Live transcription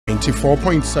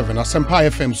94.7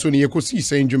 Asempa FM so ne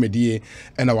Ekosiisen dwumedie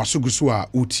na wasoguso a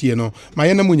utie no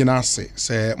mayena mu nyina ase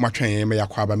se matwen me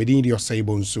yakwaba medin de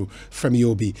osaibo nso from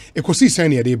yobi Ekosiisen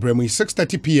ne de bremu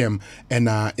 6:30 p.m.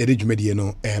 na ede dwumedie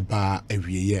no eba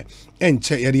awieye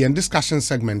enche ye discussion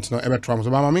segment no ebetram so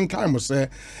ba ma menka mo se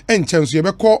enche nso ye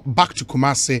beko back to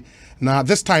Kumasi na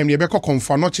this time ye beko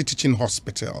Komfanochi Teaching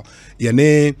Hospital ye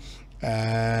ne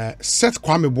Seth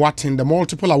Kwame Boateng, the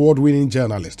multiple award-winning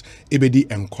journalist, Ebedi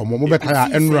Enkomo, Mobekaya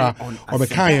Enra,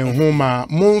 Obekaya Homa,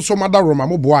 Monso Madaroma,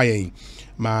 Moboye,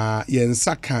 Ma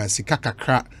Yensaka,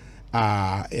 Sikakakra,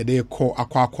 Edeko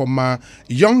Aquakoma,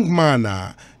 young man,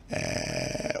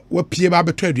 Wapie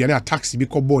Babetrade, Yana taxi,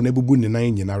 Biko Bo, Nebubun,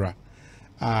 and Yenara,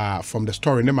 from the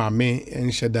story, Nema Me,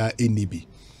 and Sheda Inibi,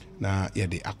 na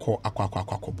Yede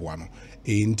Aquaquaco Buano,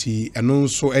 Ainti, and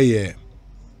also a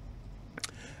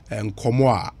nkomo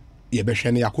a ye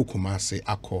behwe ne yakokuma ase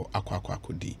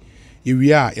akodi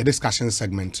yewia ye discussion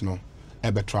segment no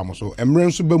ebetramo so emre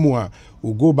nso bemu a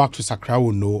we go back to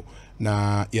Sakrawo no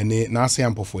na ye ne na ase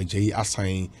ampofo agyi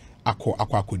asan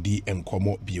akodi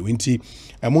nkomo biwenti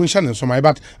mo nsha ne so my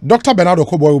but Dr. Bernardo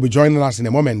Koboy will be joining us in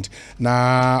a moment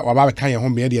na waba kan ye ho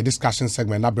be the discussion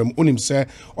segment na brem onim se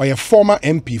oye former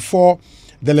MP for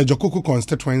the Lejokuku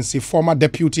constituency, former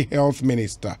deputy health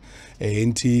minister,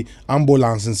 Enti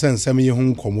ambulance and send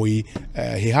home komoi.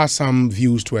 He has some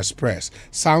views to express.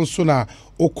 Sounds sooner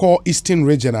Oko Eastern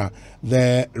Regional,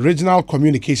 the regional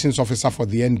communications officer for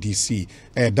the NDC,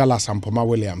 Dallas Ampoma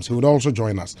Williams. He would also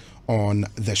join us on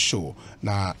the show.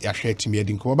 Now, let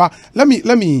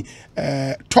me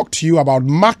talk to you about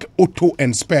Mac Auto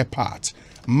and Spare Parts.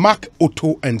 Mac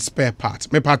Auto and Spare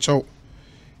Parts. Me pacho,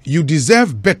 you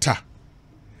deserve better.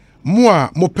 Moi,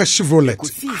 Mope Chevrolet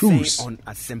Cruise on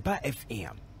Asempa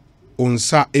FM.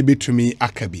 Onsa ebetumi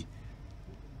akabi.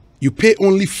 You pay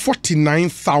only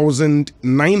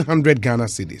 49,900 Ghana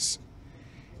cedis.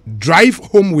 Drive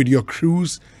home with your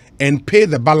cruise and pay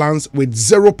the balance with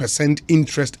 0%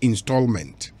 interest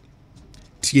installment.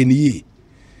 TNE.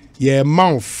 Ye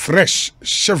mount fresh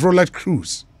Chevrolet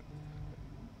Cruise.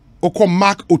 Oko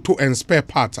Mac Auto and Spare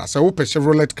Parts. Asa ope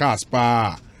Chevrolet cars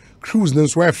pa cruise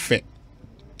nenswe fe.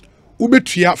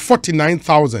 Ubetria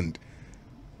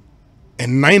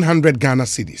 49,900 Ghana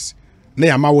cedis. Ne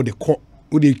yama wo de ko,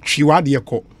 wo de twiwa de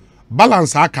ko.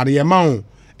 Balance akare yama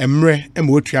emre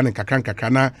emo tria ne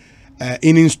kakran na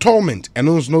in installment and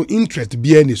also no interest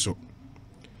be any so.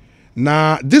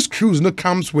 Now this cruise no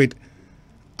comes with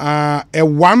a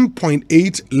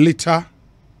 1.8 liter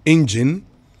engine,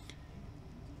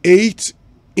 8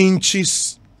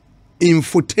 inches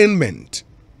infotainment,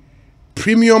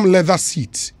 premium leather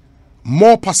seat,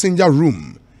 more passenger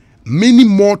room, many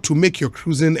more to make your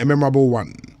cruising a memorable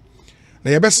one. Now,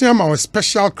 you our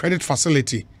special credit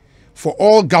facility for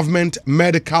all government,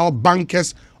 medical,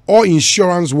 bankers, or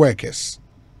insurance workers.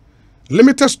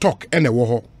 Limited stock and a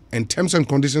woho, and terms and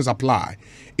conditions apply.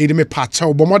 It may patch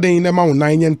out more than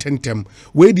 9 and 10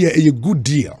 where there a good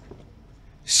deal.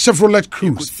 Chevrolet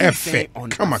Cruise FA.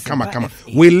 Come on.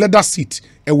 With leather seat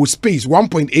and with space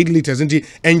 1.8 liters and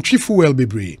entry fuel be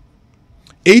brave.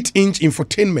 8-inch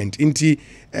infotainment into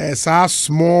a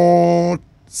small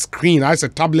screen, as a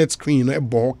tablet screen, a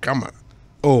ball camera.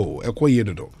 Oh, a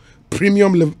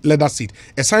premium leather seat,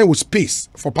 a sign with space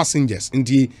for passengers,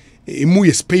 into a more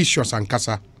spacious and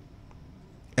casa.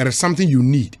 It is something you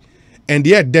need. And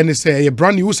yet, then it's a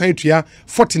brand new sign to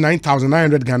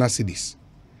 49,900 Ghana cedis.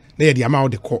 There, the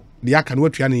amount the can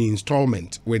work an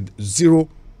installment with 0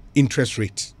 interest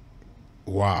rate.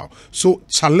 Wow. So,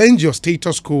 challenge your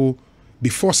status quo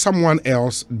before someone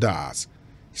else does.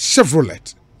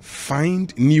 Chevrolet,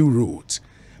 find new roads.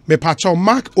 Me pacho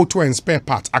Mac Auto and Spare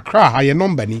Parts. Accra higher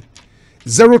number ni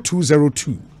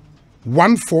 0202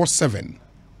 147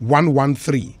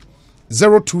 113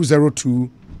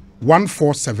 0202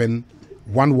 147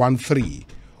 113.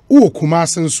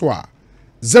 Kumasi Nswa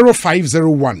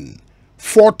 0501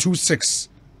 426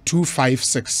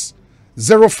 256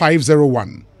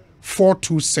 0501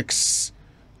 426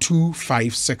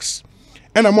 256.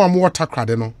 And I'm on water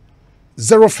cradeno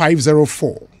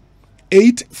 0504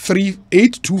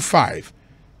 825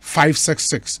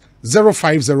 566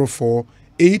 0504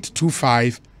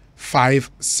 825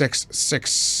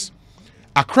 566.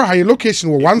 Accra high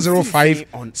location 105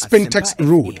 Spintex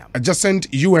Road, adjacent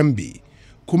UMB.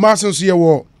 Kumasi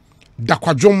Nsuyewo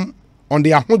Dakwadjom on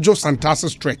the Ahojo Santasa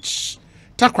stretch.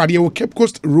 Takradiyewo Cape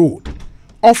Coast Road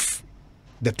off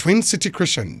the Twin City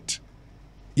Crescent.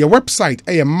 Your website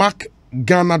is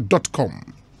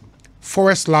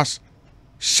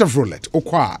macghana.com/Chevrolet.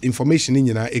 Okwa information in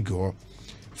your ego.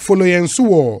 Follow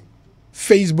Yensuo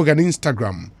Facebook and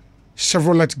Instagram.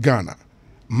 Chevrolet Ghana,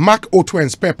 Mark Auto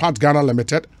and Spare Parts Ghana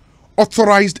Limited,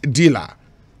 authorized dealer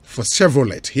for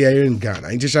Chevrolet here in Ghana.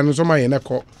 In China, so my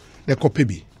neko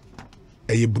pebi.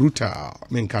 Eye brutal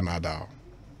in Canada.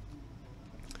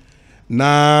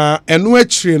 Na enu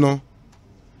no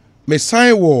me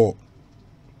sign wo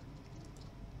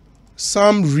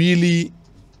some really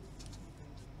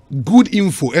good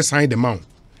info assign the mount.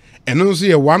 And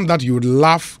also one that you would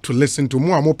love to listen to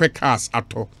more mope cars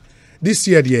at all. This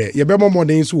year, ye be more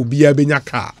than so be a benya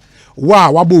car.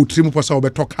 Wow, wabo trim posa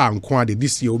obeto car nkwade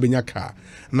this year obenya car.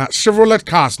 Na Chevrolet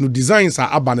cars no designs are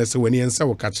abanese when you ense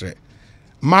wo katre.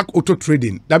 Mark Auto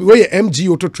Trading. That way MG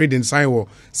Auto Trading sign wo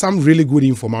some really good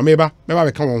info. Meba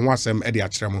be come on wasem e de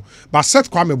akyeremo. But Seth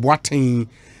Kwame Boateng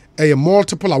a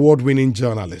multiple award-winning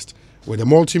journalist with the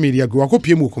multimedia group.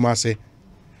 Akopiem Kumase.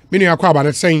 Minu yakwa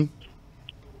abane saying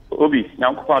Obi,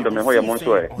 nyankopon do me ho ye mo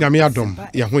so e. Nyame adom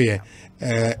ye ho ye.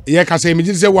 Ye ka say me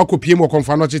say wakopiem wo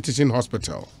Confanochi Teaching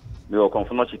Hospital. Me wo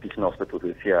Confanochi Teaching Hospital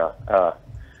this year.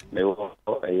 Me wo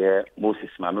Moses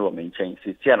ma me wo me nchen.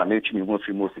 Sitia na me tumi ho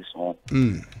free Moses ho.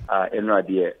 Enu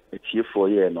ade e tie for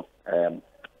ye no.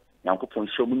 Nyankopon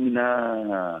show mu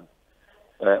nyina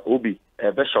Obi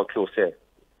be shock you say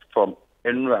from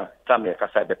Enra time ye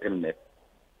kasa be pemme.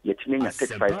 Ye timi nya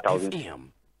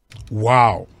 35,000.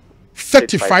 Wow.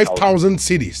 35,000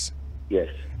 Cedis. Yes.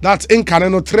 That's in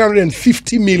Canada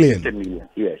 350 million. 50 million,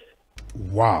 yes.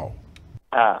 Wow.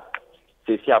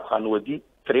 They say I wadi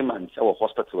 3 months our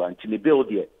hospital until the bill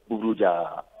there.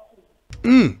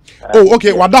 Oh,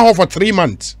 okay. What that for 3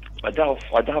 months? What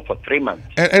that for 3 months?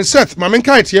 And Seth, my main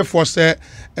kind here for say,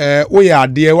 we are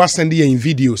there was sending in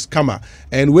videos,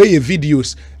 and where your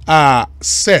videos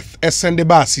Seth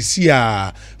Esendeba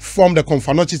Sisia from the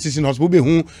Confanochi Teaching Hospital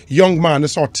who young man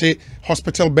sort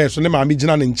hospital bed so ne ma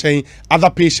gina in chain other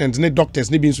patients ne doctors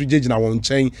ne bin so na won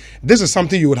chain. This is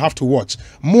something you would have to watch.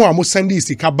 Mo sendi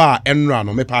sika ba enra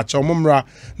no me pa cha momra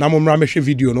na momra me hwe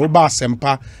video no ba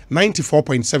sempa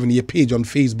 94.7 ye page on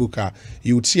Facebook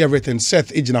you would see everything.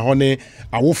 Seth ejina hone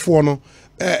awofo no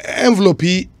envelope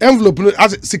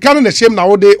as sikano na shame na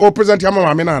wo de o present ya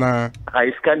mama me na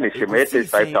I scan the shame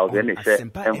 85,000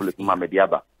 envelope mama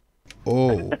diaba.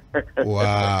 Oh,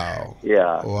 wow.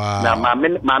 Yeah. Wow. Now,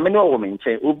 my no woman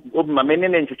say, my men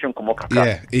and chicken come up.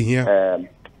 Yeah, in here.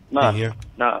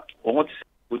 Now, what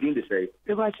would you say?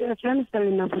 If I say, I'm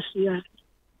selling a pussy.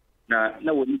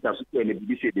 Now, we need to say,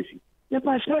 you say this. If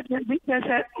I said, because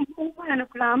I'm a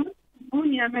clam,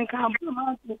 only I make a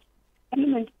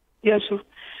yes, sir.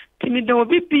 Kimi do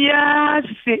bi bia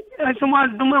se asoma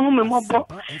dum hu me mobo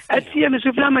atie me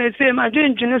so flama ese ma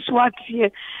dwendwene so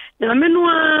atie na me no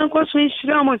ankoso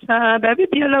nhira mo sa ba bi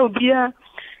bia la obia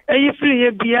ayi firi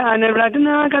ye bia na brade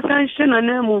na ka san hye na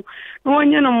na mu no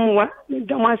wonye no mwa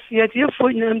da masie tie fo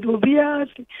na do bia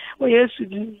o yesu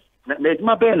di me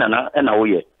ma be na na wo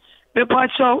ye me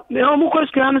pacho me o mu ko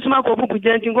skia me so ma ko bu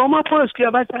janti ngo ma po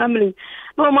skia ba family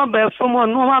no ma ba fo mo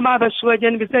no ma ba so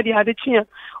agene bi se di ade chia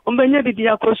ombenya bibi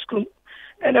akosku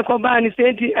ele ko ba ni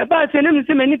senti e ba se ne mi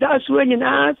se meni da so enyi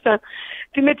na asa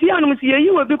timeti anu mi ye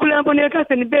yi wo bi kula mpo ne ka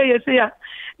se ni be ye se ya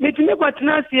meti me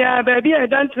kwatna se ya ba bi e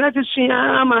dan tna ti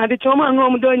sua ma de choma no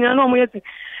mu do nya no mu ye se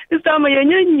isa ma ye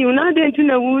nyanyi na de nti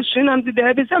na wu su na mti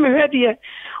da bi sa me hwede ye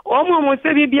o mo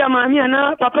se bi bia ma mi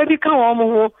na papa bi ka wo mo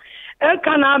ho e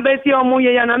ka na ba si o mo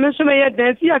ye ya na me so me ye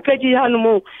dan si akaji ha no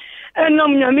mo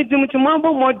enam nyame dim ti mo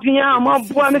bo modua mo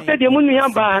boa me se de mu nua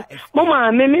ba mo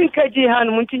ma me nkaji ha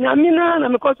no nti nyame na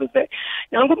me ko so se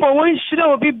nyango po won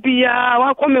hira obi bia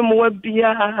wa ko me mo wa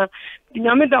bia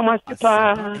nyame da mo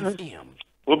sipa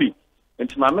obi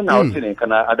nti ma me na o tene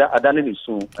kana ada ne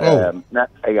su na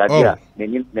ayadia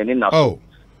ne na so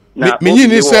na menyi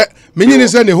ni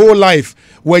se the whole life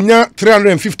wanya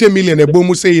 350 million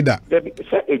ebomu seida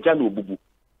se eja no obubu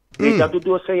eja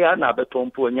dodo se ya na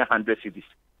betompo nya 100 cedis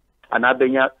and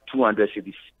abenya 200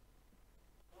 cedis.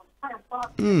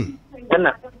 And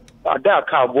that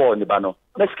car war in the bano.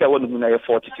 Next car one na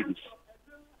 40 cedis.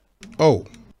 Oh.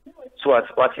 So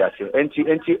what you say?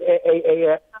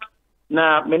 Enti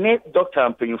na many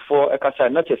doctor paying for ekasa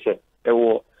not say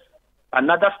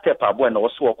another step abo na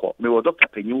also work. Me wo doctor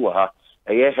paying wo ha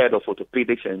head of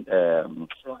orthopedics and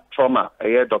trauma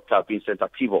Dr. Vincent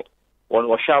Activo.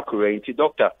 Or shall create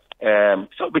doctor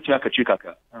so between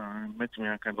akachukaka between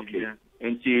akabia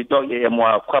enti do ye mo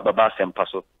akwa baba sempa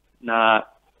so na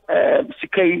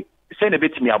sikai say na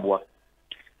betimi aboa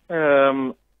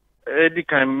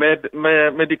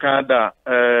medical da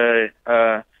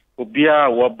obia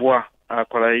woboa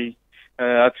akorai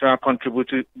atra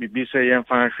contribute bibi say yen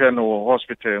fan no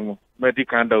hospital mu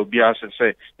medical da obia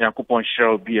say yakupon share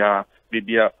obia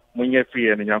bibia munye free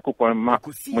and Yankupon ma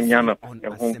munyana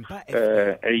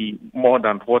more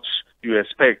than what you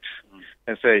expect.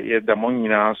 And say the money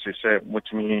now say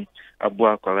much me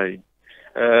abua kolai.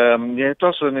 Yet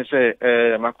also say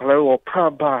Makolai or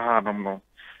Praba Hanamo.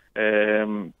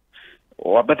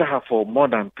 Or better have for more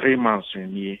than 3 months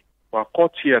in ye. Or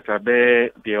court theatre be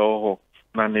the oho.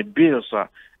 Nan the bills are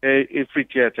every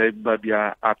theatre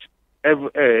babia at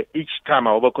every each time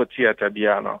I work theatre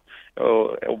biano.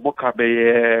 Boka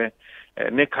be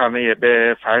Nekane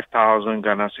be 5,000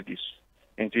 Ghana cedis.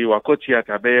 Into your court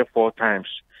theatre be 4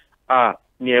 times.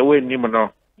 Near way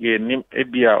Nimano, ye nim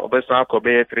ebia, Obesako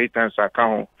be 3 times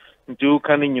account. Into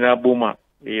canning in a boomer,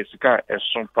 a sika a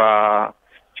sumpa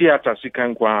theatre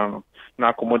sikan na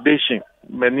accommodation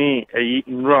many a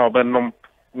rob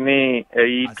ne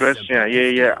a dressing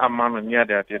ye amount near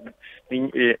that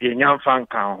in a young fan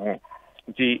can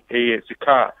the a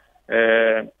sika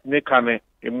nekane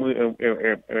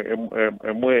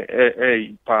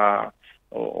pa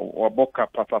or boca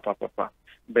papa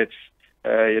but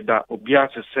that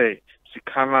obvious to say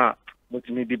sikana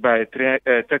multi by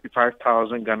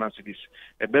 35,000 Ghana cedis.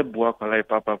 A bed work like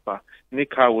papa.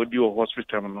 Nika would do a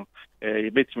hospital. A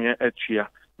bit me at here.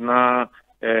 Na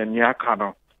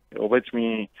Niakano. Or bet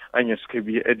me and your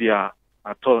skibby edia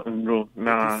at all no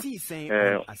na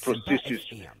prosthesis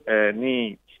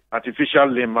ni artificial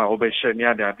limb obesha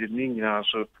near that did nina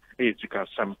so it's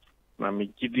some. Na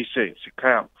me giddy say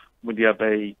Sikam would ya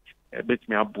bay a bit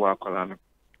me abua colano.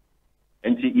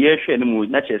 And the year she any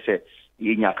not say.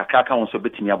 Yenya kakaka won so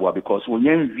betimi aboa because when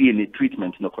yen wie ne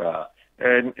treatment no kra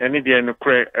any dey no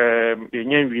kra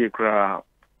yen wie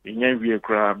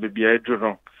kra bibia edu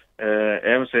no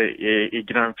em say e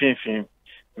gran finfin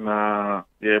na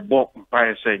ye bo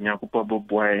mpa say nyakopo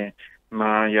boboe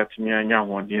na yatimi anya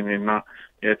wondin na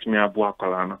yatimi aboa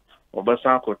kwala no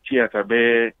obasa ko theater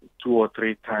be 2 or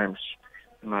 3 times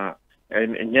na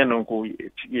enye no ko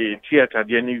theater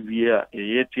dey ni wie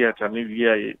ye theater ni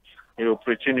wie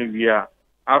opportunity via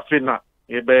Afrina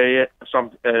some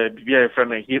via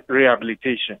friend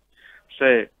rehabilitation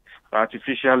say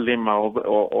artificial limb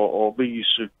or be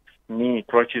used ni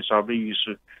crutches or be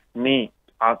used ni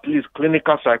at least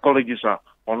clinical psychologists are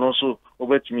also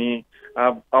over to me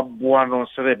abuano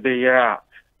serebe ya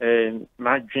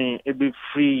na dream e be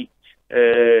free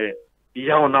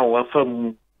ya na wa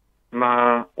fam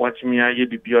na what me aye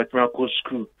bibi at my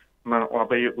school na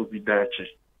obaye obidachi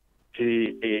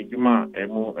Juma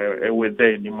with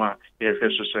day Nima, if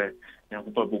you say,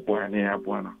 Yakuba and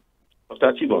Abuana.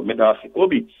 Dr. Chigo, Medasi,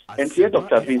 Obi, and here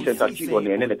Dr. Vincent Chigo,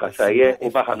 and the Kasaye,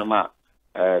 over Hanoma,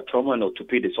 trauma no to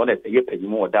pay the solid a year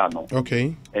more down.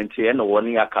 Okay. And here no 1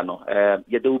 year cano.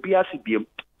 Yet there will be a CBM,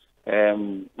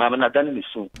 Mamma done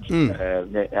soon.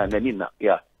 And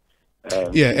yeah.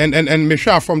 Yeah, and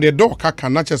Michelle from the door, Kaka,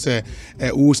 just say,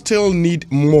 we still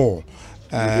need more.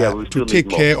 To take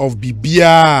care of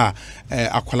Bibia,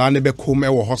 Akwalane Bekom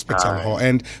or hospital,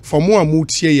 and for more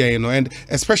mutie, you know, and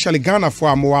especially Ghana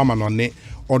for more man on it,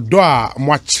 or doa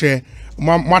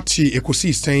Mati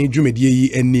Ekosiisen Jumedi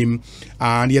enim,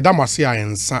 and Yadamasia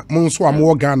and Monswa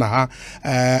more Ghana,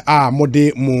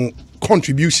 mode mo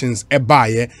contributions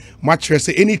buy much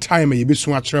say anytime you be so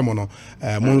much remono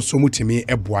monso mutimi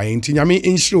eboa enti nyame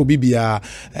insure bibia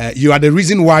you are the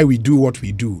reason why we do what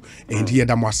we do and here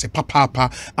that must say papa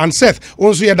and Seth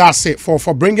also here that say for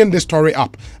bringing this story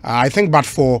up I think but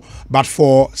for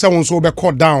someone so be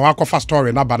caught down akofa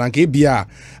story na badanke bia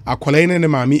akola ne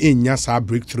mami enya sa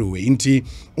breakthrough enti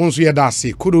also here that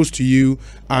say kudos to you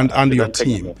and your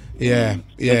team yeah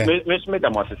miss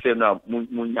madam was say na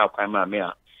munya kwan ma me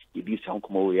a ibi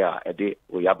sankomo ya ede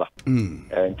oyaba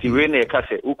nti we na ka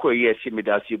say uko ye si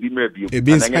medasi obi mrabio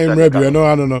ebi san mrabio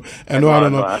no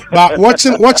but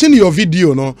watching your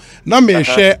video no na me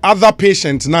share other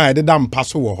patients na ede dam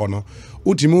paso wo ho no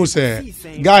utimu say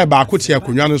guy ba akotia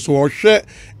konwa no so hwe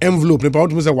envelope pa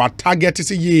utimu say what target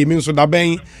say ye me so da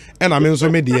ben e na me so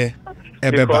me de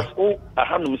ebeba because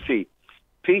ahanum say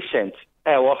patient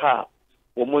wo ha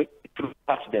wo mo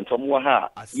accident omo ha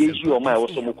yeju omo wo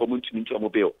so mo community nti omo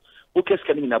bill o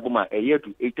keska ni na boma e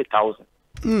yedu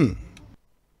 80,000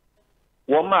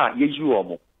 wo ma yeju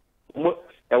omo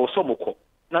e wo so mo ko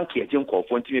na nke eje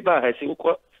nkofo nti me ba ha se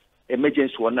ko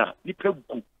emergency one ni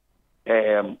pegu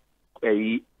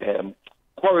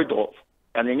corridor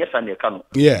and then yes and they can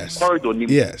yes corridor ni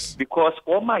yes because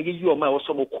wo ma yeju omo wo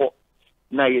so mo ko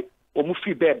na omo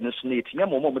free bed no so na etinya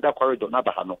mo da corridor na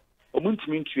ba ha no omo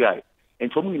ntimi ntu ai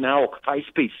and from now occupy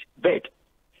space bed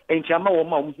and chama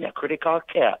woman critical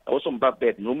care also bad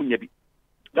bed no munya bi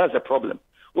that's the problem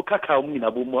o kaka mu na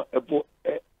bo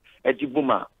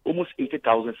Ejibuma almost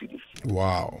 80,000 cedis.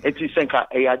 Wow. And to senka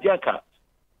Ayadiaka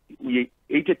we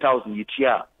 80,000 each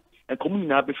year. And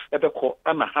Communina Befeco,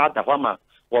 I'm a hard Wama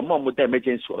or mom with the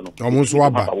emergency or no. Almost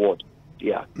award.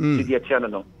 Yeah.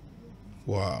 No.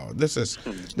 Wow, this is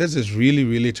really,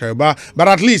 really terrible. But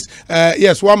at least,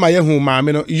 yes, one my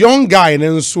home, young guy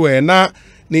and swear na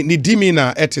ni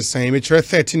dimina at the same. It's a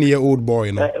 13-year-old boy,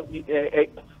 you know.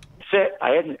 Say,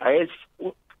 I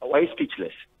why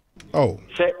speechless. Oh,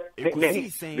 say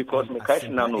because my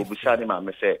question now no busani ma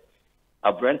me say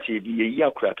a branch the year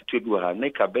crack to do her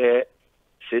neka be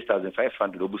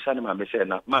 6,500 busani ma me say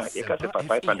na ma e ka say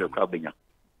 500 crowd benya.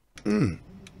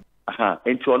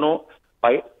 Into no.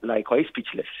 Why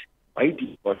speechless? Why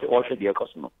did also the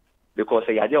customer? Because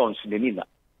I had on Menina.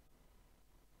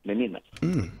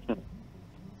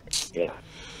 Yeah.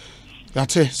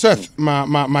 That's it. Seth,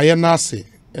 my nasi,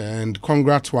 and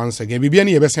congrats once again.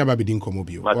 Bibiani ebesi aba bidin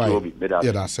komobio.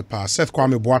 Yeah, that's a pass. Seth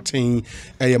Kwame Boateng,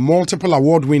 a multiple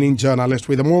award-winning journalist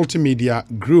with a multimedia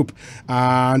group,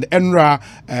 and Enra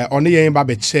Oniye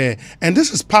Mbabeche. And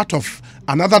this is part of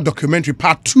another documentary,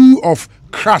 part 2 of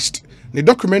Crushed. The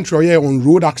documentary on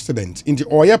road accident in the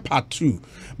Oye part 2,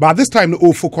 but this time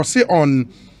we focus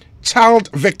on child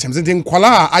victims. In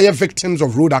Kuala are victims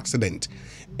of road accident.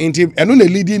 And only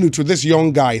leading to this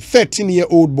young guy,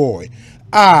 13-year-old boy.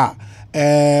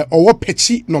 Owo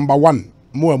Pechi number 1.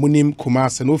 Mo amunim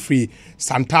Kumase no free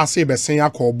Santase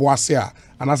besenya ko boase a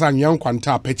anasa nyan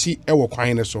kwanta Pechi ewo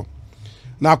kwan ne so.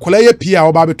 Na Kuala ye pia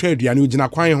oba beto aduane ugina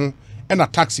kwan ho e na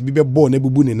taxi bi be bo na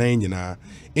bubu ne nan nyina.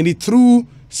 In the through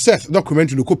Seth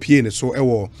documentary look up here so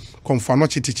ewo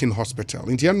Confanochi Teaching Hospital.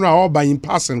 In the end, all by in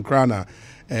person crana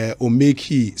or make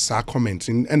he sa comment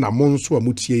in and a monso a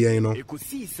mutie, you know.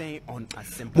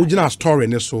 Mujina story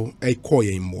ne so a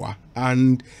koye moa.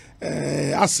 And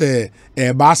I say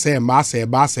basse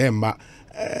emba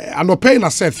and no paying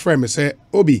a Seth frame say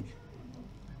Obi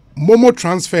Momo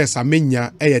transfers a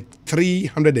menya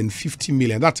 350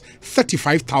 million. That's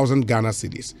 35,000 Ghana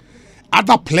cedis.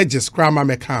 Other pledges grandma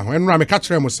meka when Rama catch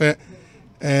them say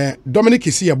Dominic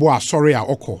is here boy sorry a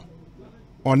oko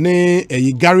one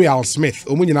Gary Al Smith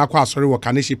omunyina kwa sorry wo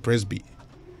Kaneshi Presby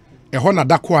e ho na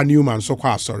dakwa Newman so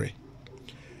kwa sorry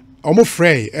omo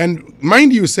frey and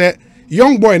mind you say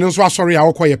young boy no so sorry a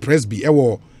oko ye Presby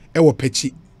ewo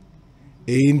Pechi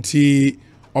enti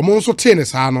omo so ten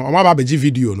sa no omo ba beji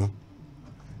video no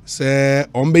say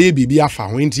ombe ye bibi afa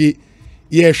ho enti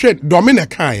ye hwe Dominic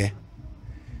kan ye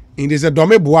in this a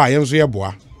domme boa, yenso ye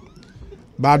boa.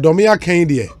 But Domia came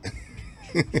there.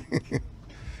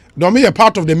 Domi a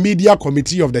part of the media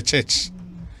committee of the church.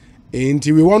 And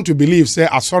we want to believe, say,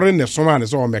 a sorry, the someone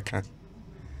is all mechan.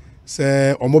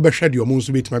 Say, or more shed your moon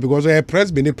bit, because a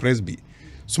presby.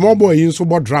 Small boy in so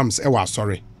bought drums,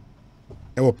 sorry.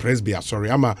 Presby, sorry.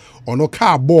 I'm a or no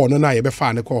car born, and I ever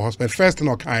find a call hospital. First,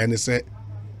 no car, and they say,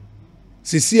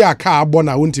 see a car born,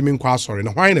 I won't mean quite sorry.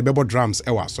 No, why in a bebo drums,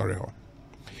 sorry.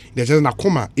 There's just na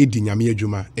koma edi nyame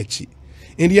adwuma echi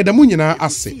and ye damu nyina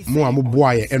ase mo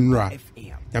amoboaye enra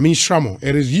nyame shramo.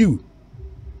 It is you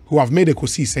who have made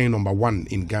Ekosiisen number 1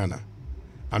 in Ghana,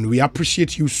 and we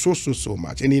appreciate you so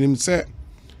much. And him said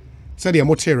the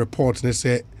motor report ne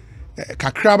say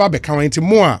kakraba be kawanti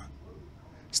mo a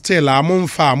still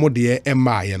amomfa mo de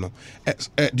emma ye no.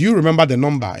 Do you remember the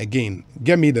number again?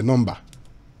 Give me the number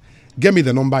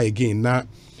again. Na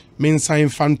men sign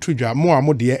fan tudwa mo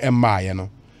amode emma ye no.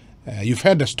 You've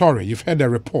heard the story, you've heard the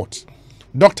report.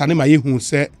 Dr. Nima Yehu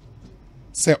say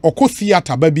Oko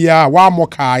Theater babia wa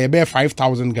moka ye be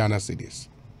 5,000 Ghana cedis.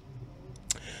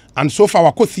 And so far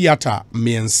Oko Theater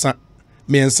miensa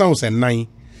was 9,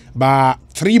 but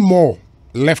 3 more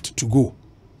left to go.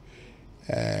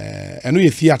 And we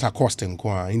theater costing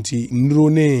kwa inti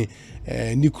nrone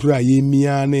nikura ye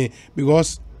miane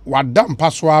because wadam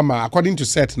paswama according to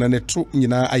set na ne to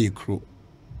nyina ayekro,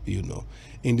 you know.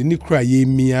 In the Nikra ye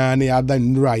miane other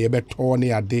nura ye beto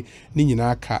ne ade ni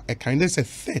nyina ka a kind of a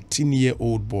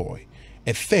 13-year-old boy.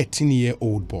 A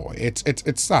 13-year-old boy. It's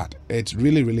sad. It's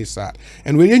really sad.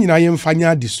 And when you nyina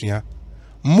yemfanya disua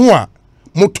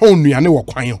mo ton nuane wo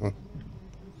kwan ho.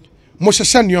 Mo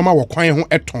hyehye nuama wo kwan ho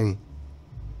eton.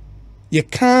 Ye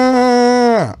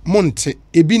ka monte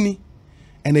ebini.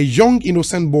 And a young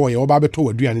innocent boy or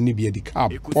babeto aduane ni bi edi ka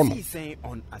pono.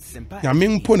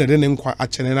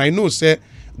 And I know say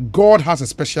God has a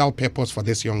special purpose for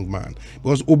this young man,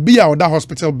 because obi a that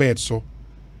hospital bed so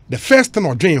the first thing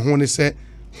or drain ho say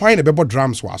why the bebo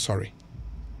drums were sorry.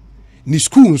 Ni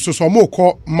school so mo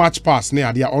call match pass ne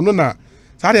ade ono na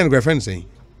sa de no friend say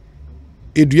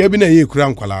edua bi na ye kura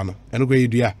nkwala no eno kura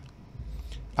edua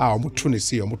omutu ne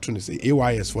say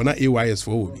AYS for na AYS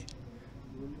for obi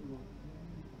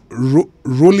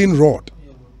rolling rod.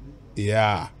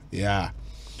 Yeah.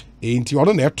 Ain't you on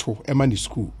to Emani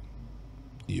school?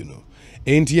 You know.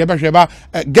 Ain't you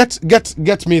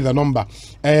get me the number.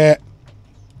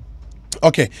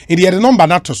 Okay, in the number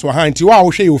not to so high. You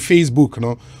are share your Facebook,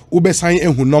 no. Ube sign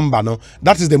ehu number, no.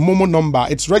 That is the Momo number.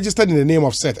 It's registered in the name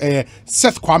of Seth.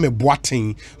 Seth Kwame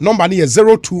Boateng. Number ni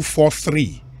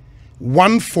 0243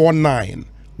 149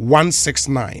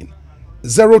 169.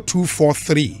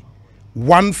 0243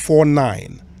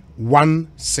 149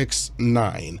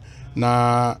 169.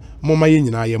 Na moma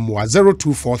yenyina ye moa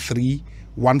 0243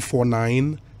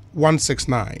 149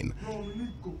 169.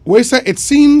 We say it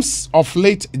seems of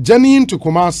late journeying to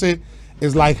Kumasi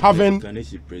is like having.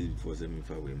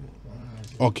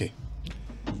 Okay.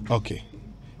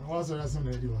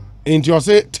 And you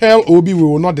say, tell Obi we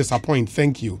will not disappoint.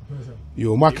 Thank you.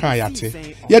 You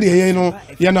makayate.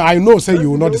 Yeah, I know. Say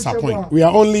you will not disappoint. We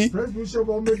are only.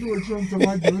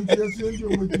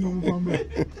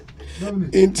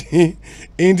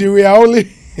 We are only.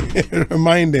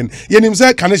 Reminding yenim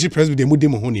say Kaneshi Presbyterian mudi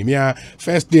mohoni me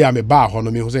first day I'm a bar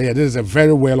hono me who say this is a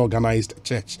very well organized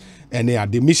church and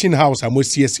the mission house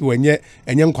amosi esi wenye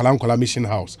enye nkola mission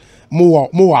house mo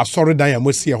asori dan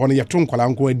amosi hono ye to nkola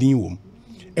nko adin wom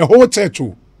a whole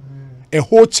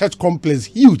church complex,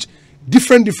 huge,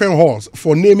 different halls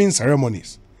for naming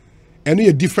ceremonies. And we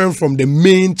are different from the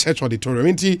main church auditorium.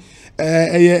 Inti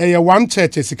one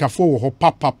church is sikafo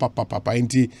papa.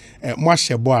 Inti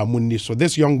mwashebo amundi. So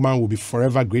this young man will be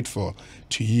forever grateful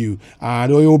to you.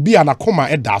 And he will be an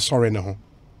akoma edda sorry no.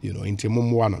 You know, inti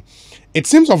mumwana. It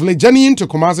seems of late journeying to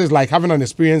Kumasi is like having an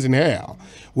experience in hell.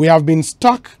 We have been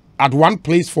stuck at one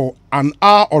place for an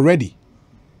hour already.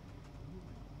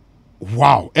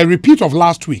 Wow, a repeat of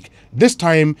last week. This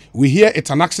time we hear it's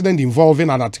an accident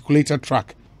involving an articulated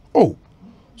truck. Oh,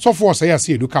 so for say I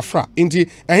see do kafra inti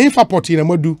ehinfa poti na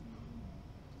modu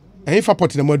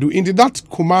inti that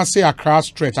Kumasi Accra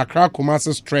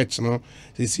Kumasi stretch no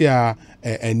this here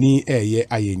any ye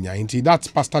ayenya inti that's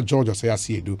Pastor George say I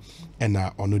see do and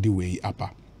on the way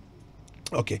upper.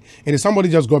 Okay, and somebody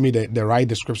just got me the right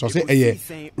description. Say a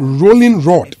rolling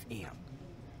rod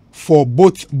for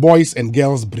both boys and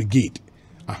girls brigade.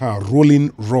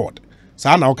 Rolling rod.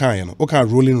 So now can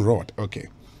rolling rod. Okay.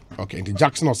 Into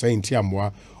Jackson or saying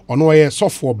Tiamwa or no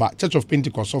software but Church of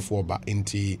Pentecost software but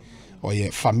into or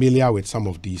familiar with some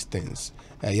of these things.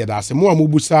 That's a more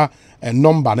mubusa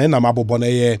number and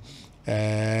amabobone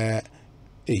hey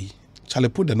shall I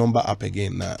put the number up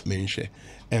again mention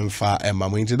and for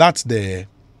into that's the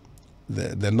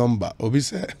number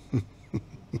obviously.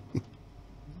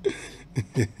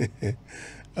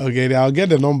 Okay, I'll get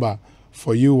the number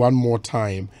for you one more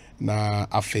time. Na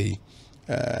afe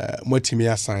motimi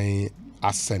asan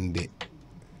asende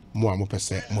mo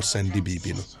amopese mo sende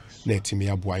bibi no na etimi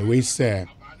aboa we say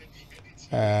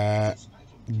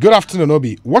good afternoon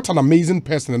Obi, what an amazing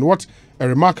person and what a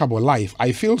remarkable life.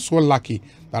 I feel so lucky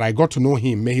that I got to know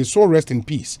him. May his soul rest in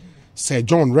peace. Sir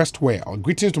John, rest well.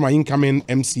 Greetings to my incoming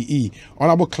MCE,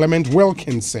 Honorable Clement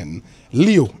Wilkinson,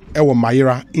 Leo Ewa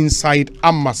Mayra, inside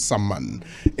Amasaman.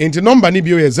 And the number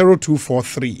nibio is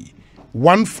 0243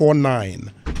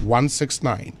 149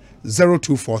 169.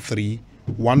 0243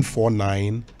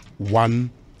 149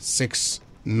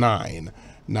 169.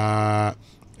 Na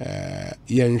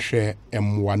yenshe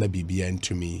M1 BBN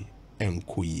to me and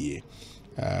Kuye.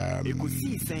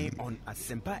 Ekosiisen on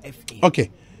Asempa FM.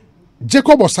 Okay.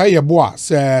 Jacob Osayeboa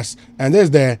says, and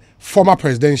there's the former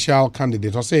presidential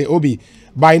candidate, or say, Obi,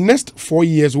 by next 4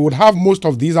 years, we would have most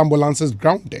of these ambulances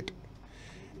grounded.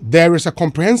 There is a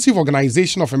comprehensive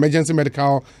organization of emergency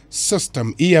medical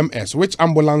system, EMS, which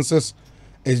ambulances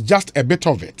is just a bit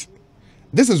of it.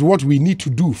 This is what we need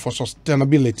to do for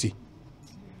sustainability.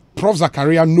 Prof.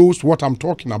 Zakaria knows what I'm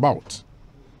talking about.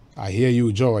 I hear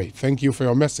you, Joy. Thank you for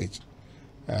your message.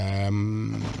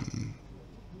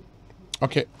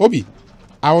 Okay, Obi,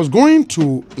 I was going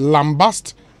to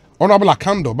lambast Honorable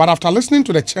Akando, but after listening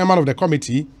to the chairman of the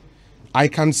committee, I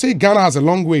can say Ghana has a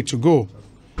long way to go.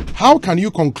 How can you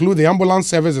conclude the ambulance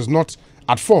service is not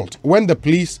at fault when the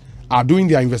police are doing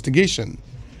their investigation?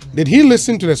 Did he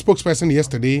listen to the spokesperson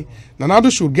yesterday? Nanado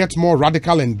should get more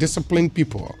radical and disciplined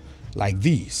people like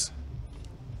these.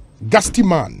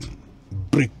 Gastiman,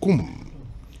 Brekum,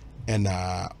 and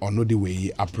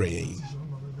Onodiwe are praying.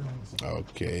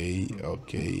 Okay.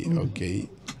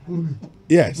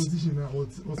 Yes.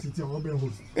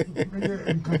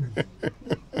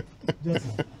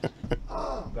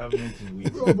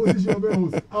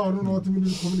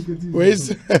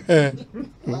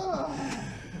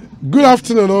 Good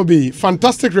afternoon, Obi.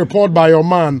 Fantastic report by your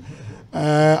man,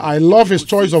 I love his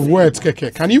choice of words,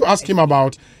 Keke. Can you ask him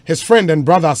about his friend and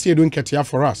brother Asiedun Ketia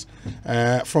for us?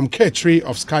 From K3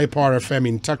 of Sky Power FM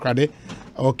in Takrade.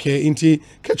 Okay, Inti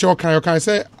Kecho can I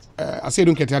say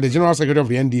Asiedun Ketia, the General Secretary of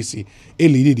the NDC,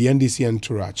 leaded the NDC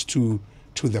entourage to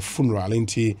the funeral.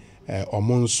 Inti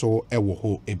Omonso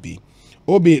Ewoho Ebi.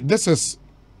 Obi, this is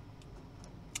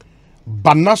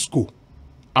Banasco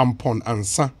Ampon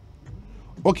Ansa.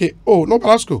 Okay, oh no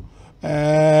Banasco.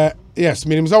 Yes,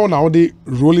 minimum now the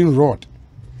rolling rod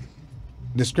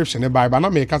description by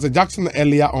Banama Jackson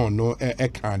earlier on no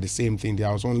the same thing. They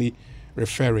was only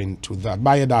referring to that.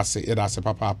 By that's a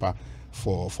papa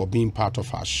for being part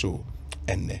of our show.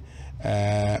 And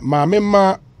my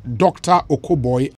member Dr. Okoboy